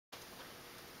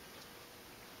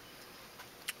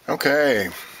Okay,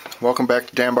 welcome back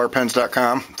to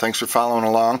danbarpens.com. Thanks for following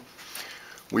along.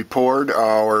 We poured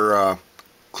our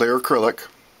clear acrylic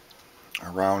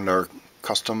around our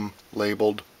custom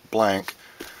labeled blank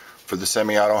for the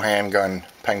semi-auto handgun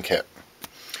pen kit.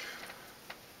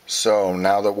 So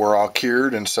now that we're all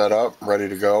cured and set up, ready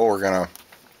to go, we're going to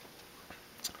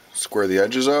square the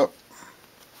edges up.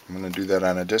 I'm going to do that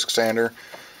on a disc sander.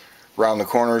 Round the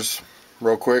corners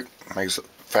real quick, makes it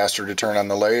faster to turn on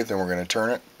the lathe, and we're going to turn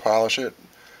it, polish it,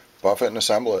 buff it, and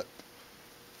assemble it.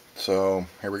 So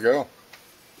here we go.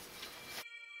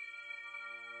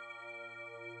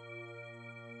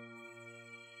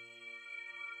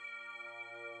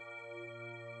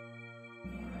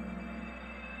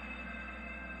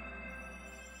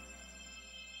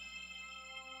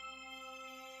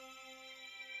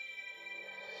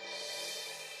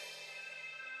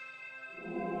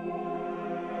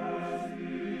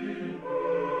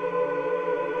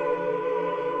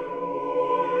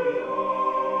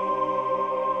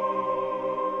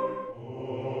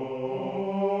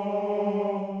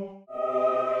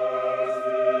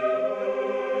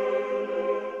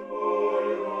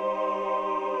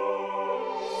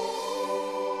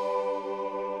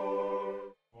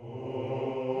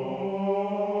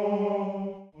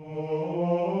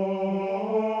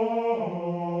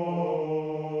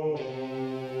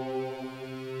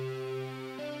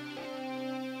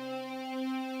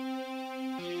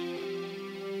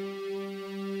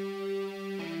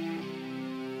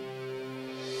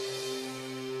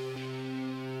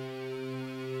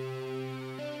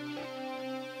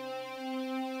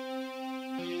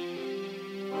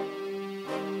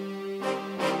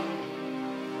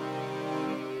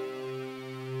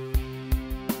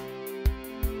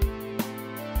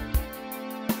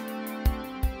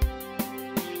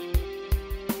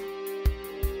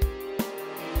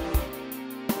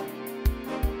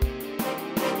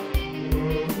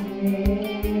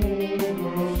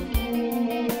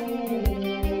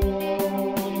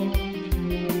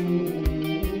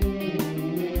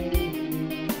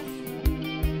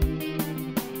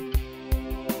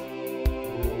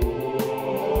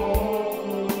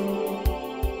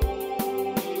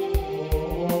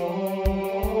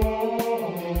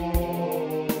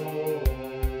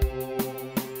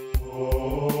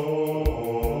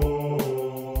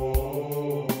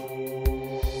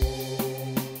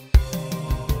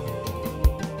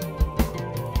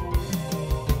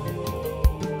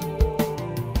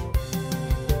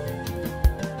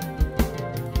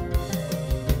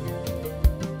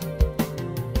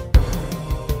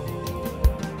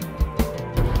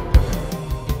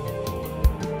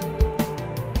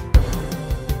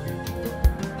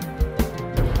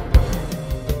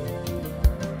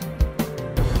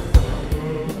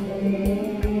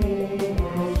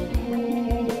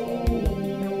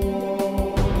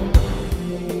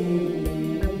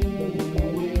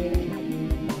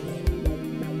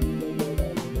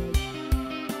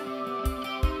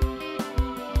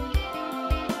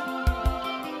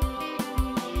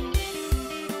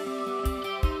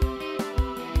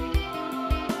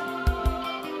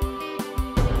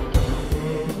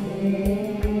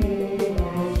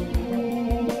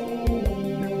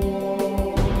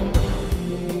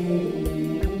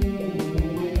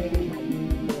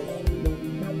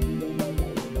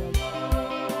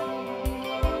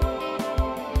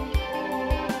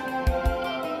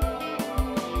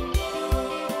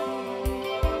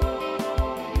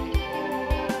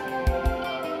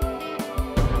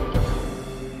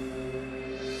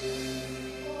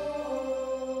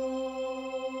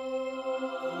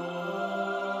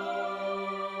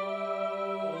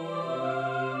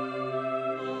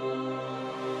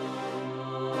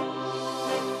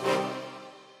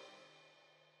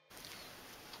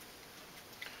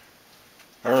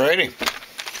 Alrighty,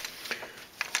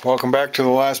 welcome back to the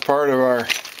last part of our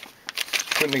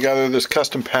putting together this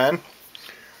custom pen.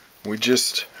 I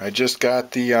just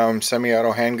got the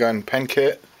semi-auto handgun pen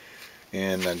kit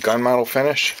in a gun model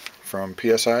finish from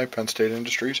PSI, Penn State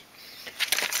Industries.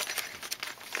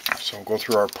 So we'll go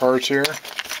through our parts here.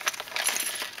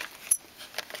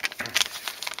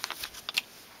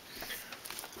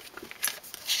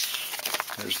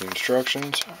 There's the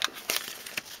instructions.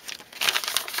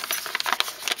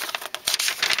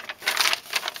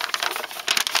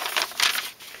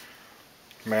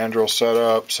 Mandrel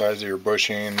setup, size of your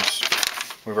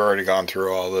bushings. We've already gone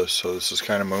through all this, so this is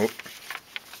kind of moot.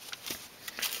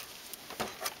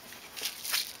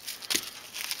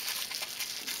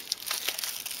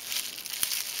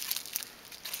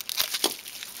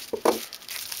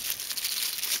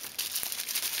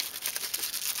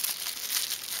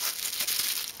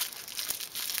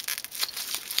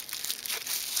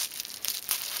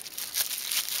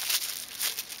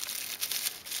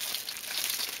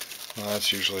 Well,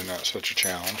 that's usually not such a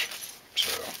challenge.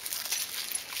 So.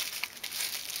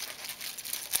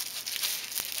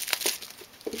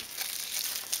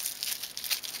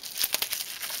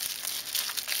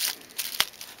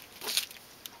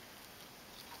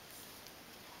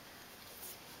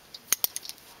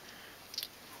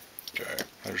 Okay,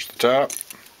 there's the top.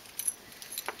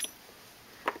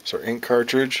 It's our ink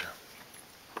cartridge.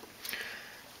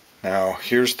 Now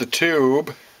here's the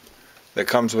tube that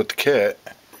comes with the kit,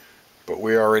 but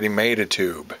we already made a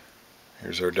tube.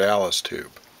 Here's our Dallas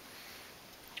tube.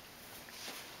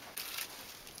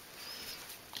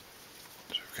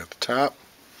 So we've got the top,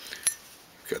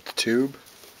 we've got the tube.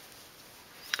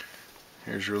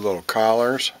 Here's your little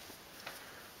collars.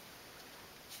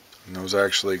 And those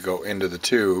actually go into the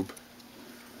tube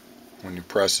when you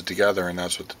press it together, and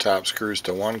that's what the top screws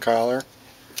to one collar.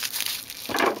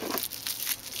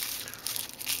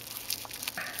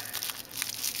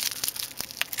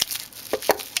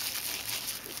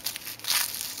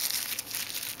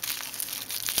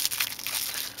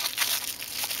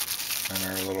 And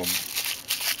our little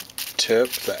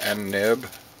tip, the end nib,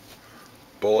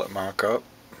 bullet mock-up,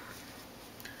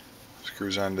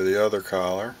 screws onto the other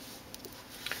collar,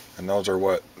 and those are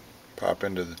what pop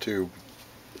into the tube.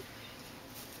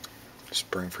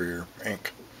 Spring for your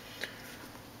ink.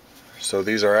 So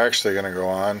these are actually going to go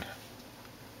on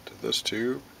to this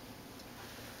tube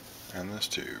and this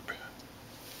tube.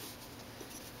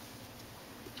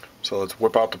 So let's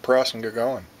whip out the press and get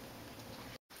going.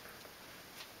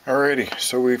 Alrighty,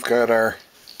 so we've got our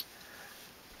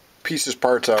pieces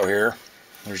parts out here.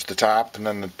 There's the top and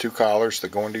then the two collars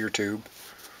that go into your tube,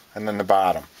 and then the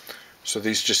bottom. So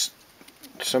these just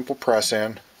simple press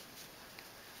in,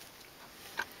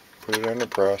 put it under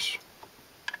press.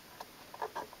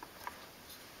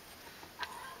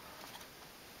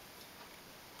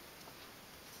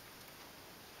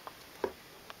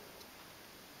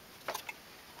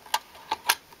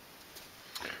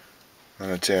 And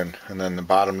it's in. And then the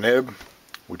bottom nib,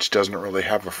 which doesn't really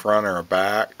have a front or a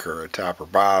back or a top or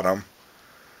bottom,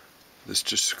 this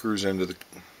just screws into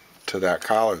that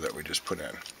collar that we just put in.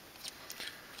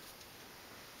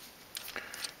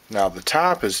 Now the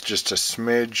top is just a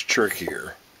smidge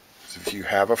trickier. If you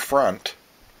have a front,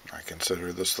 I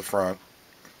consider this the front,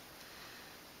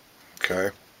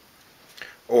 okay,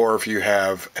 or if you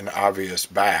have an obvious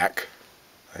back,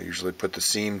 I usually put the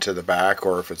seam to the back,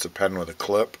 or if it's a pen with a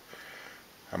clip,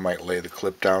 I might lay the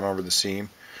clip down over the seam.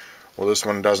 Well, this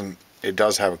one doesn't. It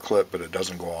does have a clip, but it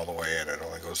doesn't go all the way in. It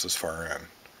only goes this far in.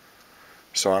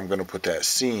 So I'm going to put that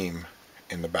seam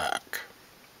in the back.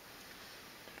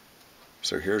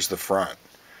 So here's the front.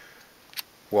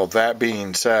 Well, that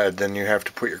being said, then you have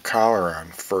to put your collar on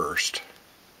first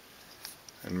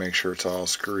and make sure it's all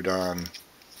screwed on,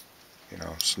 you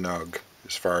know, snug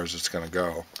as far as it's going to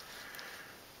go.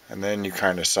 And then you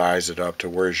kind of size it up to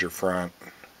where's your front.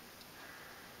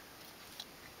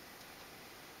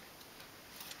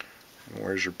 And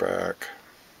where's your back?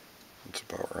 That's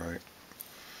about right.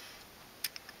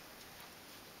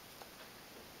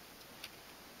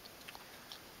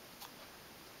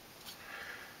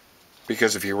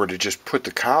 Because if you were to just put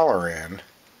the collar in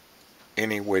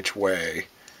any which way,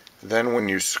 then when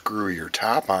you screw your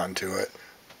top onto it,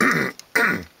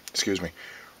 excuse me,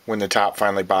 when the top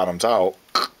finally bottoms out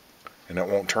and it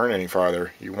won't turn any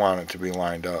farther, you want it to be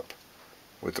lined up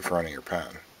with the front of your pen.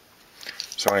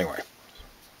 So anyway,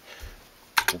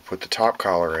 we'll put the top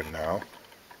collar in now.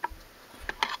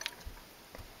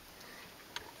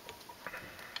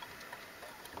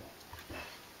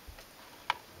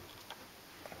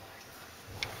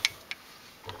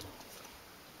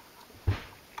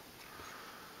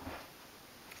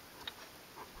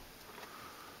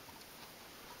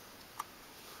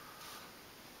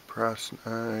 Press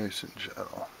nice and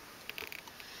gentle.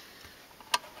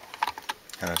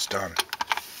 And it's done.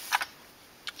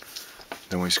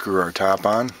 Then we screw our top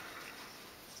on.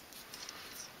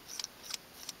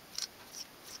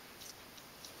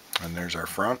 And there's our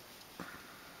front.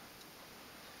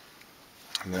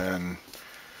 And then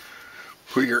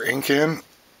put your ink in.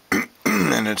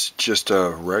 And it's just a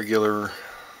regular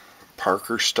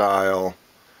Parker style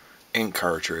ink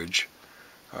cartridge.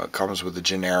 Comes with a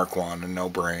generic one and no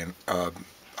brand,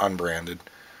 unbranded.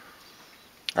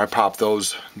 I pop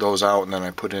those out and then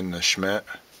I put in the Schmidt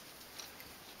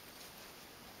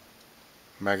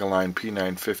Megaline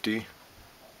P950,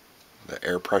 the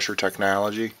air pressure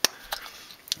technology.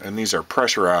 And these are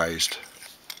pressurized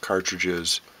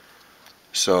cartridges,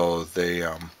 so they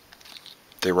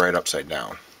write upside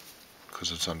down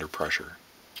because it's under pressure.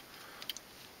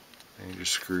 And you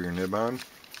just screw your nib on.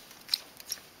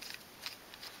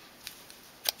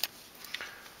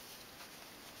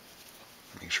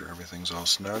 Make sure everything's all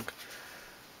snug.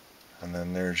 And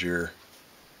then there's your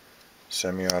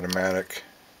semi-automatic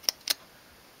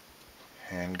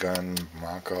handgun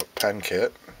mock-up pen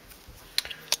kit.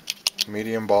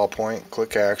 Medium ballpoint,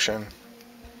 click action,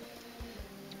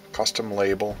 custom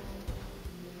label.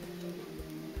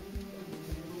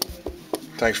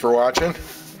 Thanks for watching.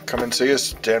 Come and see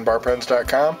us,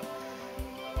 danbarpens.com,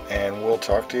 and we'll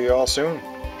talk to you all soon.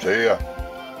 See ya.